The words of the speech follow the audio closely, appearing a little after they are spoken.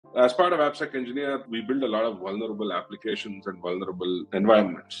As part of AppSecEngineer, we build a lot of vulnerable applications and vulnerable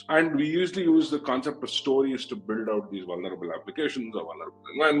environments. And we usually use the concept of stories to build out these vulnerable applications or vulnerable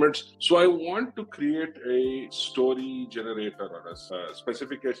environments. So I want to create a story generator or a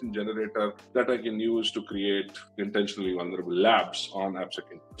specification generator that I can use to create intentionally vulnerable labs on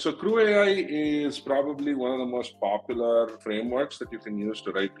AppSecEngineer. So CrewAI is probably one of the most popular frameworks that you can use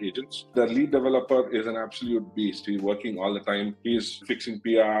to write agents. The lead developer is an absolute beast. He's working all the time. He's fixing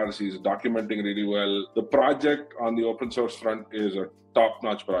PRs. He's documenting really well. The project on the open source front is a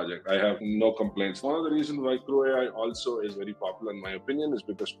top-notch project. I have no complaints. One of the reasons why CrewAI also is very popular, in my opinion, is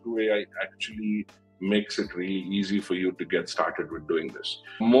because CrewAI actually makes it really easy for you to get started with doing this.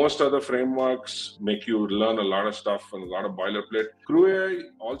 Most other frameworks make you learn a lot of stuff and a lot of boilerplate. CrewAI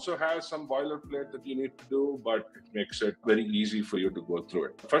also has some boilerplate that you need to do, but it makes it very easy for you to go through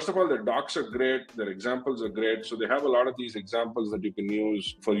it. First of all, their docs are great, their examples are great. So they have a lot of these examples that you can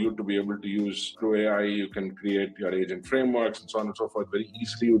use for you to be able to use CrewAI. You can create your agent frameworks and so on and so forth very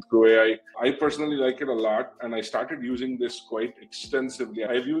easily with CrewAI. I personally like it a lot, and I started using this quite extensively.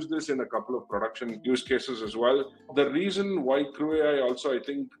 I've used this in a couple of production use cases as well. The reason why CrewAI also, I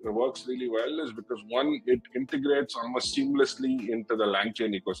think, works really well is because, one, it integrates almost seamlessly into the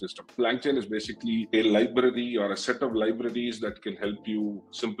LangChain ecosystem. LangChain is basically a library or a set of libraries that can help you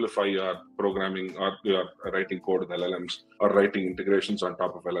simplify your programming or your writing code with LLMs or writing integrations on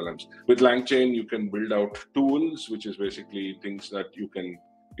top of LLMs. With LangChain, you can build out tools, which is basically things that you can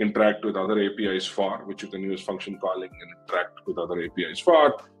interact with other APIs for, which you can use function calling and interact with other APIs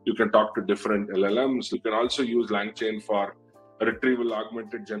for. You can talk to different LLMs. You can also use LangChain for retrieval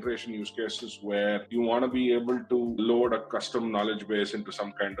augmented generation use cases where you want to be able to load a custom knowledge base into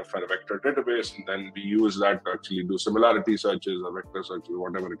some kind of a vector database, and then we use that to actually do similarity searches or vector searches,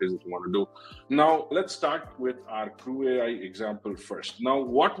 whatever it is that you want to do. Now, let's start with our CrewAI example first. Now,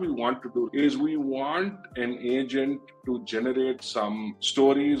 what we want to do is we want an agent to generate some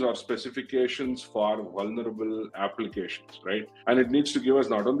stories or specifications for vulnerable applications, right? And it needs to give us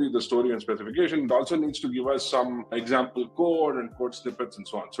not only the story and specification, it also needs to give us some example code and code snippets and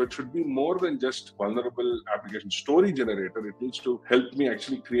so on. So it should be more than just vulnerable application story generator. It needs to help me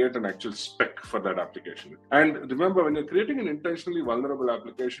actually create an actual spec for that application. And remember, when you're creating an intentionally vulnerable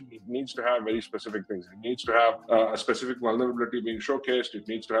application, it needs to have very specific things. It needs to have a specific vulnerability being showcased. It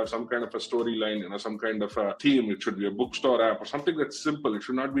needs to have some kind of a storyline, some kind of a theme. It should be a bookstore app or something that's simple. It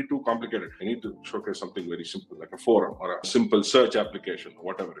should not be too complicated. I need to showcase something very simple, like a forum or a simple search application, or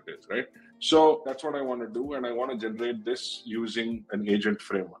whatever it is, right? So that's what I want to do, and I want to generate this using an agent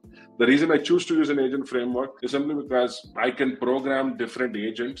framework. The reason I choose to use an agent framework is simply because I can program different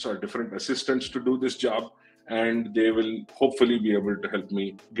agents or different assistants to do this job, and they will hopefully be able to help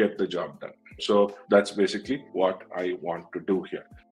me get the job done. So that's basically what I want to do here.